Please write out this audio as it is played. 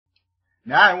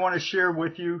Now I want to share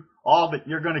with you all that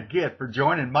you're going to get for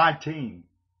joining my team.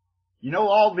 You know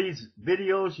all these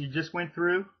videos you just went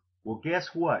through? Well, guess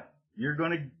what? You're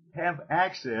going to have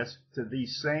access to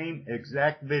these same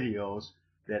exact videos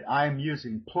that I'm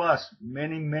using, plus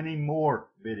many, many more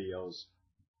videos.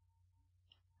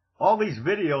 All these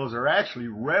videos are actually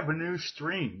revenue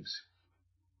streams.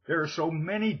 There are so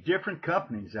many different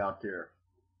companies out there.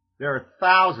 There are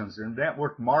thousands of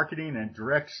network marketing and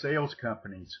direct sales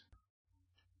companies.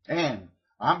 And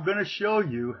I'm going to show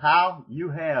you how you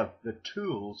have the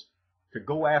tools to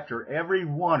go after every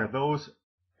one of those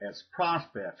as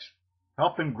prospects.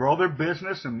 Help them grow their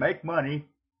business and make money,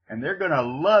 and they're going to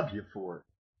love you for it.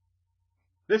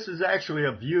 This is actually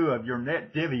a view of your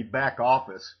NetDivvy back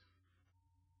office.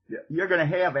 You're going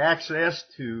to have access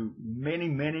to many,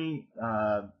 many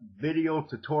video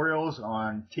tutorials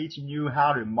on teaching you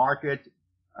how to market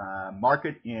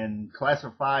in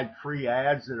classified free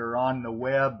ads that are on the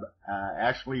web,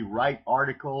 actually write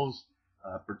articles,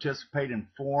 participate in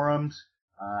forums,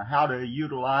 how to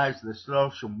utilize the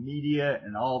social media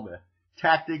and all the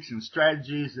tactics and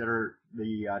strategies that are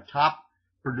the top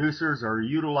producers are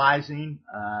utilizing.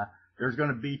 There's going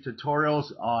to be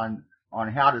tutorials on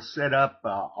how to set up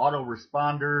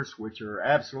autoresponders, which are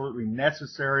absolutely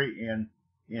necessary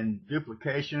in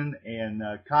duplication and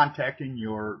contacting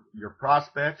your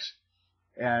prospects.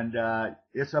 And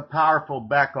it's a powerful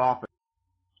back office.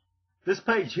 This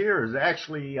page here is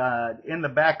actually in the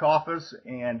back office,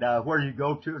 and where you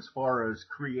go to as far as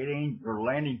creating your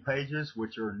landing pages,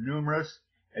 which are numerous,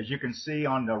 as you can see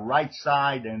on the right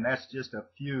side, and that's just a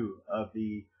few of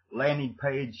the landing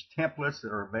page templates that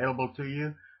are available to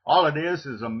you. All it is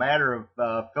a matter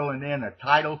of filling in a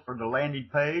title for the landing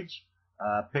page,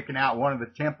 picking out one of the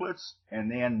templates,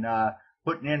 and then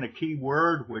putting in a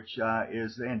keyword, which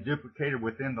is then duplicated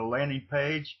within the landing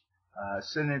page,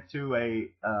 sending it to a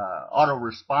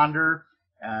autoresponder,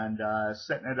 and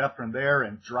setting it up from there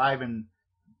and driving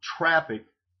traffic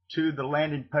to the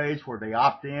landing page where they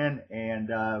opt in and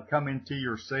come into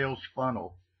your sales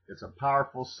funnel. It's a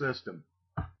powerful system.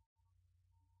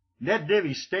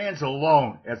 NetDivvy stands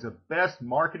alone as the best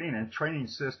marketing and training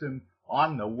system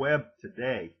on the web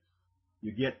today.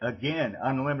 You get, again,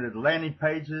 unlimited landing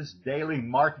pages, daily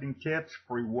marketing tips,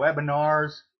 free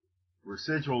webinars,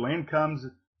 residual incomes,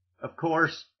 of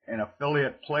course, an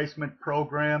affiliate placement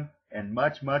program, and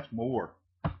much, much more.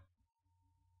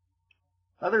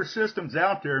 Other systems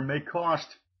out there may cost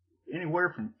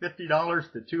anywhere from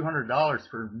 $50 to $200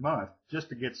 per month just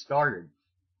to get started.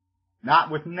 Not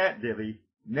with NetDivvy.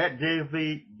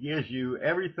 NetDivvy gives you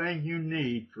everything you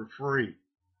need for free.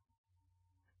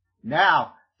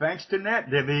 Now, thanks to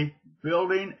NetDivvy,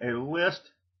 building a list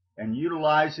and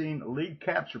utilizing lead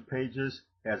capture pages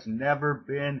has never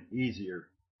been easier.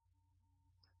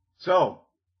 So,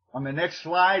 on the next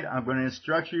slide, I'm going to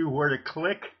instruct you where to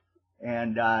click,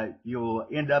 and you'll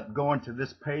end up going to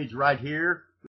this page right here.